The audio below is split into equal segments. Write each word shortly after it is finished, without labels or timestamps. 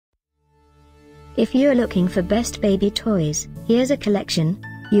If you're looking for best baby toys, here's a collection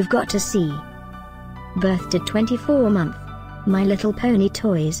you've got to see. Birth to 24-month. My Little Pony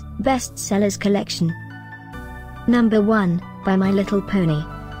Toys Best Sellers Collection. Number 1, by My Little Pony.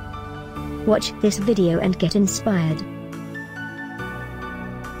 Watch this video and get inspired.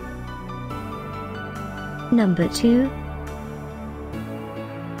 Number 2.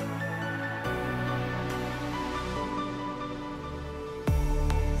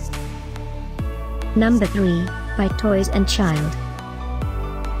 Number 3, by Toys and Child.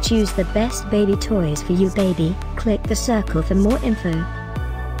 Choose the best baby toys for you, baby. Click the circle for more info.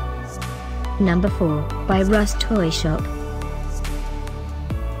 Number 4, by RusToyShop.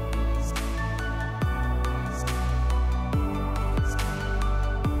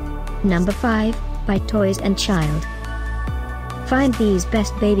 Number 5, by Toys and Child. Find these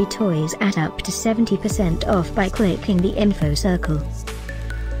best baby toys at up to 70% off by clicking the info circle.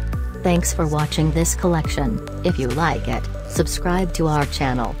 Thanks for watching this collection. If you like it, subscribe to our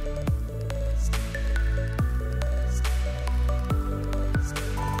channel.